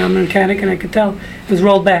down. You know, I'm a mechanic and I could tell it was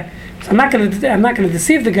rolled back. So I'm not gonna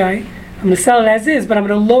deceive the guy. I'm gonna sell it as is, but I'm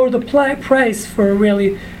gonna lower the price for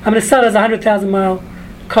I'm gonna sell it as a 100,000 mile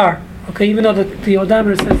car, okay, even though the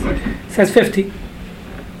odometer says 50.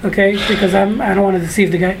 Okay, because I don't want to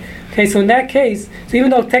deceive the guy. Okay, so in that case, so even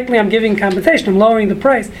though technically I'm giving compensation, I'm lowering the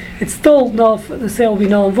price, it's still the sale will be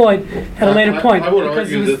null and void at a later point. I would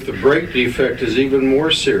because argue that the brake defect is even more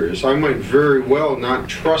serious. I might very well not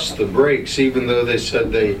trust the brakes, even though they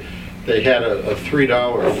said they had a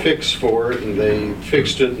 $3 fix for it and they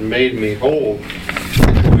fixed it and made me whole.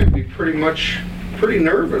 I might be pretty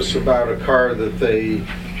nervous about a car that they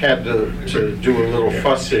had to do a little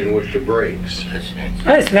fussing with the brakes.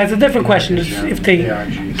 Right, so that's a different question. If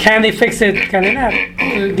can they fix it? Can they not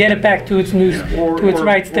get it back to its right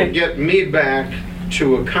Or state? get me back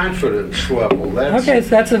to a confidence level. Okay, so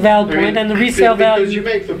that's a valid point, and the resale value. Because you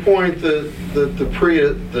make the point that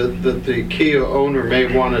the Kia owner may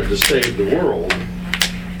wanted to save the world.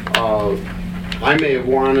 I may have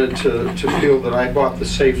wanted to feel that I bought the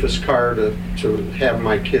safest car to have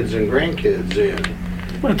my kids and grandkids in.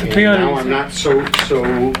 But the And Toyota now is- I'm not so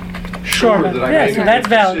Sure, that I yeah, made so a that's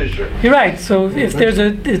good valid. decision. You're right. So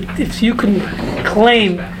if you can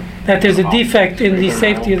claim that there's a defect in the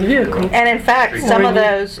safety of the vehicle. And in fact, some of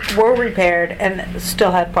those were repaired and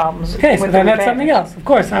still had problems Okay, so with then the that's something repairs. else, of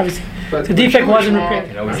course, obviously. But The defect Jewish wasn't law-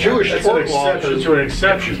 repaired. Jewish tort law Exception to an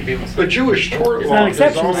exception. But Jewish tort It's law not an has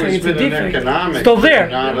exception, it's always saying it's a been an defect. economic, Still there.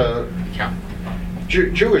 not a.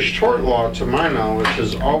 Jewish tort law, to my knowledge,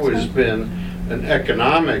 has always been an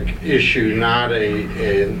economic issue, not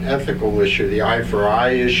an ethical issue, the eye for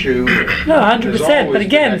eye issue. No, 100%, There's but always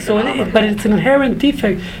again, been economic. but it's an inherent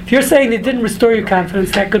defect. If you're saying it didn't restore your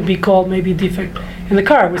confidence, that could be called maybe a defect in the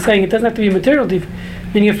car. We're saying it doesn't have to be a material defect.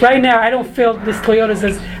 Meaning if right now I don't feel this Toyota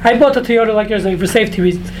says, I bought a Toyota like you're saying for safety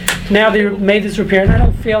reasons. Now they made this repair and I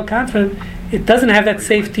don't feel confident. It doesn't have that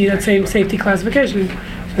safety, that same safety classification.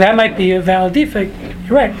 So that might be a valid defect.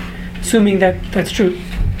 You're right, assuming that that's true.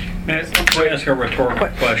 May I ask a rhetorical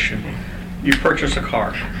question? You purchase a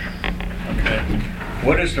car, okay?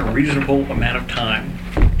 What is the reasonable amount of time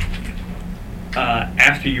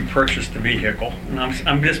after you purchase the vehicle? And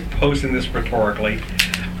I'm just posing this rhetorically,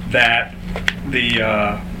 that the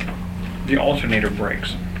alternator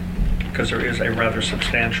breaks, because there is a rather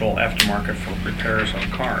substantial aftermarket for repairs on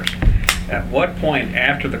cars. At what point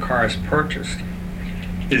after the car is purchased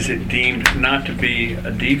is it deemed not to be a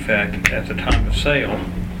defect at the time of sale,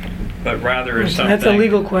 but rather is something... That's a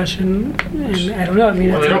legal question, and I don't know, I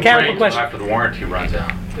mean, it's a mechanical question. After the warranty runs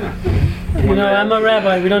out. You know, I'm a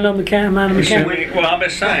rabbi, we don't know I'm not a mechanic. Well, I'm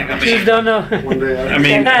just saying. Please don't know. I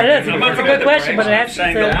mean, Yeah, it is. It's a good question, but it has to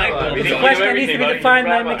I'm saying the light bulb. it's a question that needs to be defined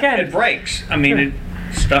by a It mechanic. breaks. I mean,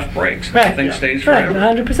 stuff breaks. Right. Nothing stays Right, forever.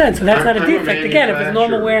 100%, so that's not a I'm a defect. Again, if it's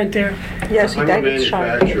normal manufacturer. wear and tear. Yes, he I'm a did shot.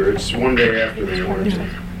 manufacturer, it's one day after the warranty.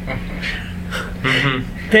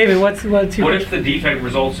 David, what's your... What if the defect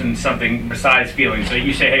results in something besides feeling? So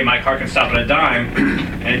you say, hey, my car can stop on a dime,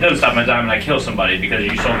 and it doesn't stop on a dime, and I kill somebody because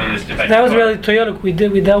you sold me this defective That was car. really Toyota,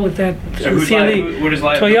 we dealt with that. So who's CLE. what is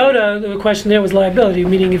liability? Toyota, the question there was liability,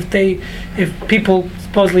 meaning if people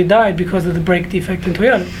supposedly died because of the brake defect in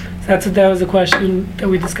Toyota. So that was the question that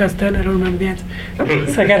we discussed then. I don't remember the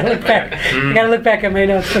answer. So I gotta look back. I gotta look back at my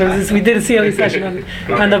notes. But we did a CLE session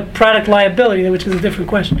on the product liability, which is a different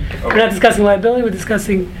question. We're not discussing liability. We're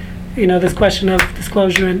discussing, this question of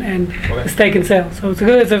disclosure and mistake in sale. So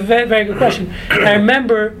it's a very, very good question. I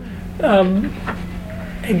remember.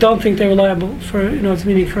 I don't think they were liable for it's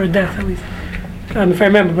meaning for a death at least. If I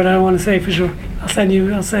remember, but I don't want to say for sure. I'll send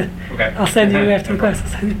you after the class.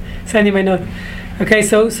 I'll send you my note. Okay,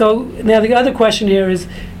 so now the other question here is,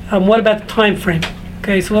 what about the time frame?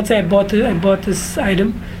 Okay, so let's say I bought this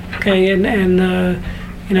item, okay, and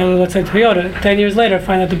let's say Toyota. 10 years later, I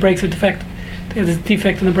find out the brakes are defective. There's a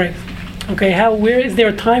defect in the brakes. Okay, where is there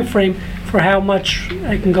a time frame for how much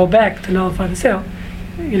I can go back to nullify the sale?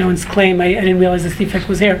 And claim I didn't realize this defect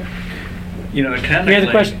was here. Technically. You had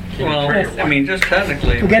the question? Well, Yes. I mean, just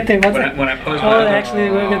technically. We'll get there. What's when that? when I pose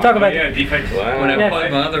Actually, we're going to talk about Yeah, defect. When I Yes.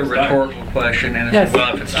 pose my other rhetorical question, and Yes, it's, well,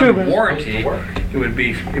 if it's it's true, under but- warranty, it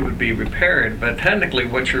would be repaired. But technically,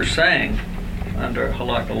 what you're saying under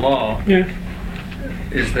halakha law Yeah.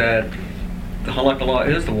 is that the halakha law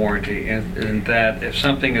is the warranty, and that if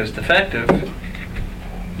something is defective,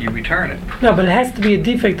 you return it. No, but it has to be a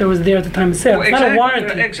defect that was there at the time of sale. It's not a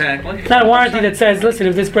warranty. Exactly. It's not a warranty that says, listen,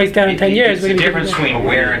 if this breaks down in 10 years, It's we're the going to difference between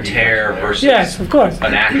wear and tear versus... Yes, of course.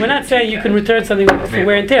 an actual We're not saying you can defect. return something for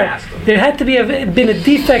wear and tear. There had to been a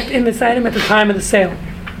defect in this item at the time of the sale.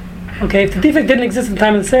 Okay, if the defect didn't exist at the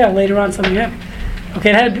time of the sale, later on something happened.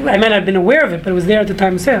 Okay, I might not have been aware of it, but it was there at the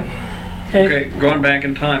time of sale. Okay, going back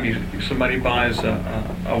in time, somebody buys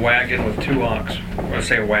a wagon with 2 ox, or let's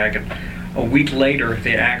say a wagon. A week later,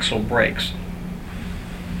 the axle breaks.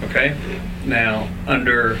 Okay? Now,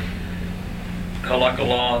 under halakha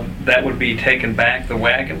law, that would be taken back, the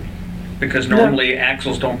wagon? Because normally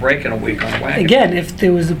axles don't break in a week on a wagon. Again, if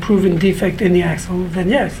there was a proven defect in the axle, then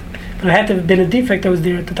yes. But it had to have been a defect that was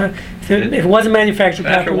there at the time. If it wasn't manufactured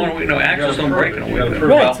After properly. 1 week, no, axles don't break in a week.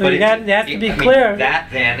 Right, so it has to be clear. That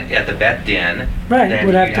then, at the bet din, Right, then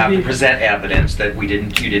would you have to have to be- present evidence that you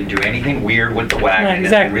didn't do anything weird with the wagon. Right, and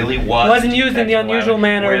exactly. It really It was. wasn't used in the defective unusual wagon.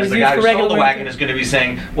 manner, it Whereas was the used guy for who regular sold the wear. wagon is going to be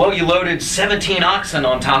saying, well, you loaded 17 oxen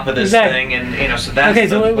on top of this Exactly. thing, and so that's. Okay,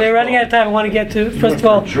 so we're running out of time. I want to get to, first of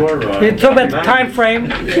all, we talk about the time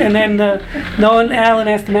frame, and then Alan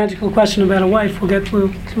asked a magical question about a wife. We'll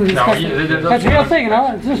discuss it. That's a real thing,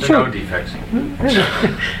 it's true. No defects.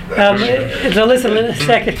 So listen a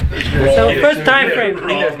second. So first time frame.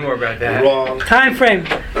 He knows more about that. Wrong. Time frame.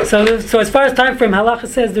 So as far as time frame, halakha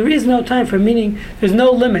says there is no time frame, meaning there's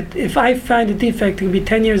no limit. If I find a defect, it can be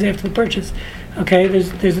 10 years after the purchase. Okay,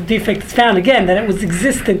 there's a defect that's found again that it was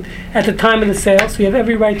existent at the time of the sale, so you have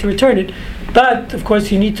every right to return it. But of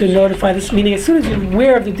course, you need to notify this. Meaning, as soon as you're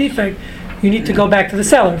aware of the defect, you need to go back to the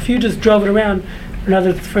seller. If you just drove it around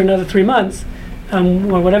for another 3 months, or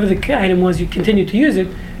whatever the item was, you continue to use it,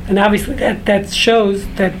 and obviously that shows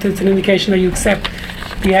that it's an indication that you accept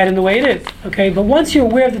the item the way it is. Okay, but once you're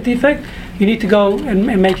aware of the defect, you need to go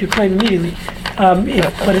and make your claim immediately.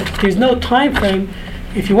 But there's no time frame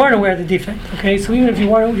if you weren't aware of the defect. Okay, so even if you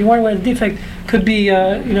weren't aware of the defect, could be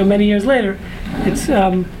many years later. It's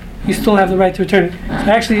you still have the right to return it.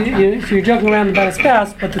 So actually, if you're joking around about a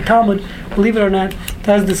spouse, but the Talmud, believe it or not,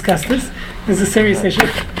 does discuss this. This is a serious issue.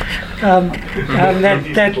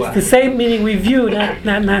 That's the same meaning we view,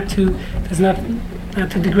 not to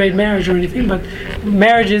degrade marriage or anything, but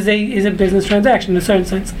marriage is a business transaction in a certain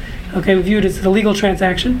sense. Okay, we view it as a legal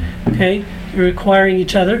transaction. Okay, you're requiring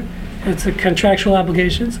each other. It's a contractual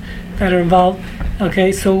obligations that are involved.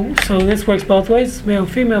 Okay, so this works both ways, male,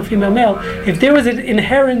 female, male. If there was an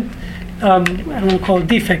inherent, I don't want to call it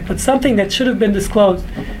defect, but something that should have been disclosed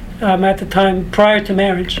at the time prior to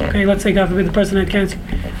marriage. Okay, let's say God forbid the person had cancer.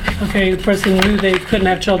 Okay, the person knew they couldn't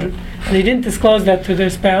have children, and they didn't disclose that to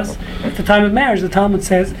their spouse at the time of marriage. The Talmud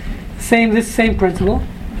says this same principle.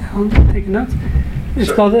 I'm taking notes.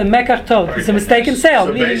 It's called a mekar tov. It's a mistaken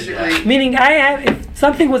sale. Meaning if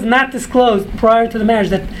something was not disclosed prior to the marriage,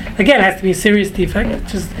 that again has to be a serious defect.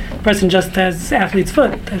 Just the person just has athlete's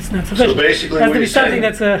foot. That's not sufficient. So basically, it has to be something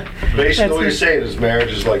that's a. Basically, what you're saying is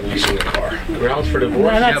marriage is like leasing a car. Grounds for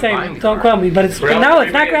divorce. I'm not saying don't quote me, but it's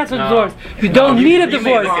it's not grounds for divorce. You don't need a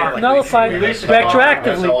divorce. It's nullified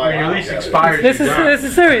retroactively. Release expires. This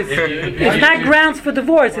is serious. It's not grounds for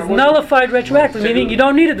divorce. It's nullified retroactively, meaning you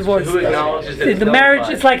don't need a divorce. Who acknowledges that The marriage,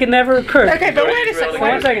 it's like it never occurred. Okay, but wait a second.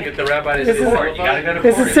 One second. Get the rabbi to say, "Lord, you gotta go to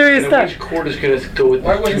This court." is serious And then stuff. Which court is going to go with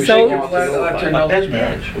Why wouldn't Jewish you So- allowed to annul his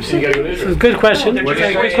marriage? So you gotta go to It's a Israel. good question.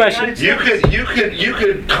 Good question. You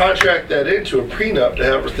could contract that into a prenup to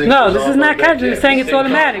have things. No, this is not contract. You're saying it's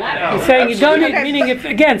automatic. You're saying you don't need, meaning if,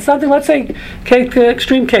 again, something, let's say,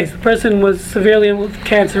 extreme case, the person was severely ill with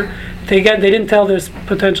cancer, they didn't tell their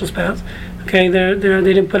potential spouse, okay, they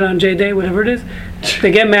didn't put it on J-Day, whatever it is,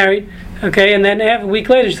 they get married, okay, and then a week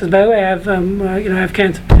later she says, by the way, I have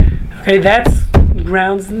cancer. Okay, that's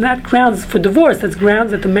grounds, not grounds for divorce, that's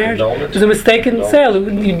grounds that the marriage is a mistaken sale.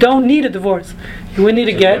 You don't need a divorce. You wouldn't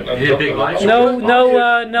need a get.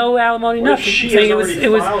 No alimony, nothing. Saying it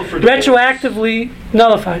was retroactively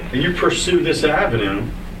nullified. And you pursue this avenue.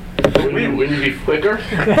 Wouldn't you be quicker?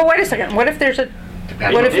 But wait a second. What if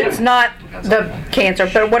it's not the cancer,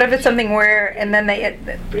 but what if it's something where, and then they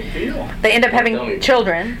end up having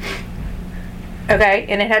children, okay,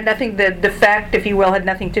 and it had nothing, the defect, if you will, had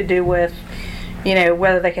nothing to do with,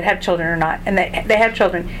 whether they could have children or not, and they have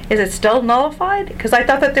children. Is it still nullified? Because I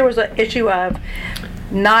thought that there was an issue of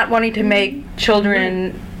not wanting to make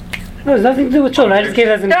children. No, it's nothing to do with children. I just gave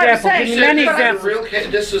it as an example. Give me many examples.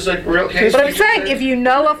 This is a real case. But I'm saying, if you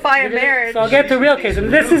nullify a marriage. So I'll get to the real case.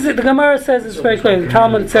 And this is, the Gemara says it's very clear. The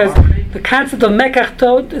Talmud says the concept of mekach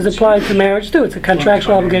tov is applied to marriage too. It's a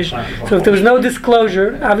contractual obligation. So if there was no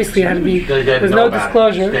disclosure, obviously it had to be, there's no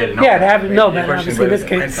disclosure. Yeah, they have to know about it, obviously, in this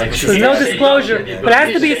case. There's no disclosure, but it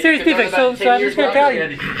has to be a serious defect. So I'm just going to tell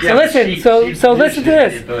you. So listen, so listen to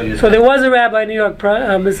this. So there was a rabbi in New York,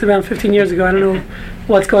 this is around 15 years ago, I don't know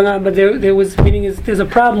what's going on, but there was, there's a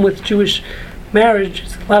problem with Jewish marriage.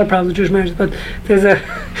 There's a lot of problems with Jewish marriage, but there's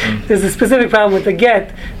a specific problem with the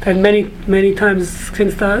get that many times,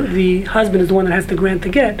 since the husband is the one that has to grant the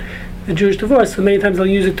get, the Jewish divorce, so many times they'll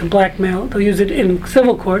use it to blackmail. They'll use it in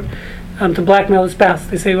civil court to blackmail the spouse.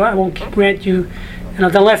 They say, well, I won't grant you,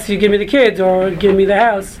 unless you give me the kids or give me the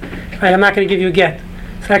house, right? I'm not going to give you a get.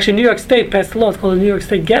 So actually, New York State passed a law. It's called the New York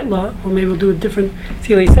State Get Law. Or maybe we'll do a different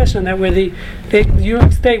CLA session on that, where the New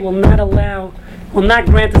York State will not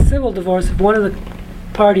grant a civil divorce if one of the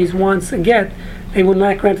parties wants a get. They will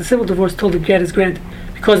not grant a civil divorce till the get is granted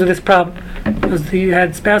because of this problem. Because you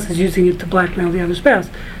had spouses using it to blackmail the other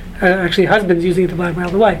spouse. Actually, husbands using it to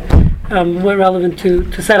blackmail the wife. More relevant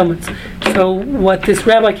to settlements. So what this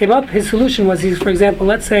rabbi came up, his solution was, for example,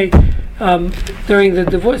 let's say. During the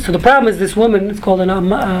divorce, so the problem is this woman, it's called an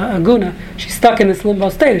aguna, she's stuck in this limbo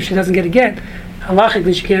state. If she doesn't get a get,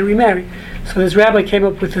 halachically she can't remarry. So this rabbi came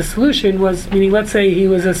up with a solution, meaning let's say he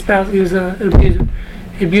was a spouse, he was an abuser,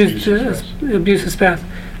 he abused his spouse.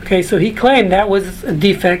 Okay, so he claimed that was a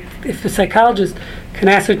defect. If the psychologist can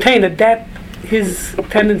ascertain that his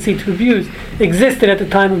tendency to abuse existed at the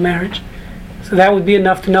time of marriage, so that would be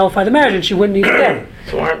enough to nullify the marriage, and she wouldn't need a get.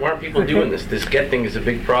 So why aren't people doing this? This get thing is a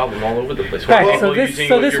big problem all over the place. Why are Right, people so this using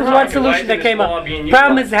so what this you're was one talking? Why solution that isn't came this up. law being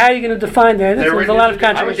Problem is utilized? how are you going to define that? This was a lot of I would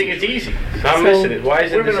controversy. think it's easy. So I'm So- missing it. Why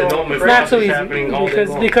isn't this a normal It's not so process easy happening all day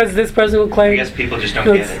long? because this person will claim. I guess people just don't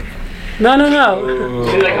No, get it's- it. No.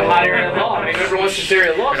 Seems like a hot area of law. I mean, everyone wants this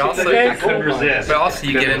area of law. But also, But also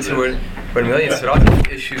you get into what Amelia said, also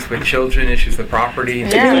issues with children, issues with property.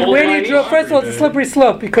 Yeah. Where do you draw? First of all, it's a slippery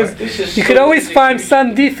slope because you could always find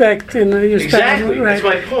some defect in your spouse, Exactly, right? that's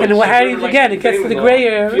my point. And So how do you, we're like again, it gets to the gray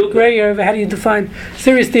area of how do you define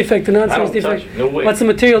serious defect and non-serious I don't touch defect? it, no way. What's a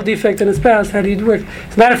material defect in a spouse? How do you work?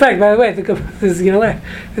 As a matter of fact, by the way, this is gonna laugh.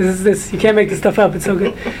 This you can't make this stuff up. It's so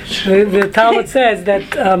good. The Talmud says that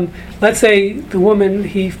let's say the woman,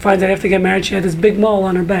 he finds out after they get married, she had this big mole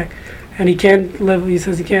on her back, and he can't live. He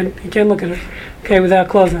says he can't look at her, okay, without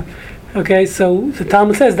clothes on. Okay, so the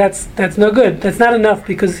Talmud says that's no good. That's not enough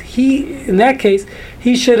because in that case,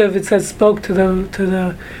 he should have, it says, spoke to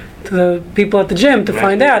the people at the gym to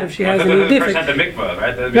find out if she has any defect. The mikvah,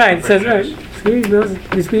 right? The Right, it mikvah says, first. right.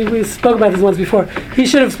 We spoke about this once before. He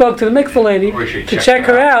should have spoke to the mikvah lady to check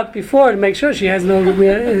her out before to make sure she has no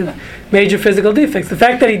major physical defects. The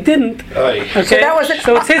fact that he didn't, okay, So that was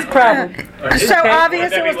so it's his problem. So Okay?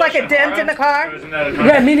 obvious it was like a dent in the car?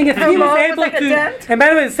 Right, meaning if he was Mole was able like a to, dent? and by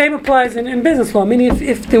the way, the same applies in business law. Meaning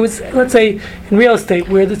if there was, let's say, in real estate,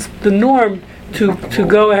 where it's the norm to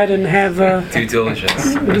go ahead and have Due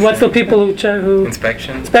diligence. what's the people who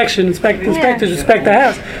Inspection. inspectors inspect the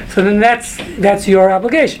house. So then that's your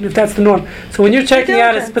obligation if that's the norm. So when you're checking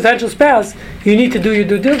out a potential spouse, you need to do your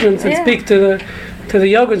due diligence and Yeah. speak to the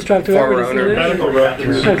yoga instructor. Former whoever it is. owner. Medical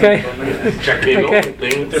records. Okay. check the Okay.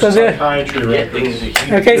 thing. So there- Psychiatry Yeah, records. things are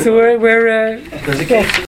huge. Okay, so we're yeah.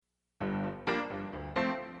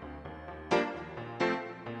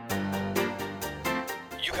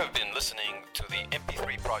 You have been listening to the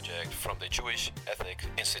MP3 project from the Jewish Ethics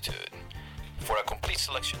Institute. For a complete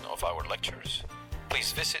selection of our lectures,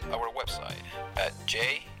 please visit our website at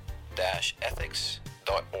j-ethics.org.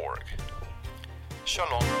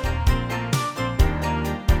 Shalom.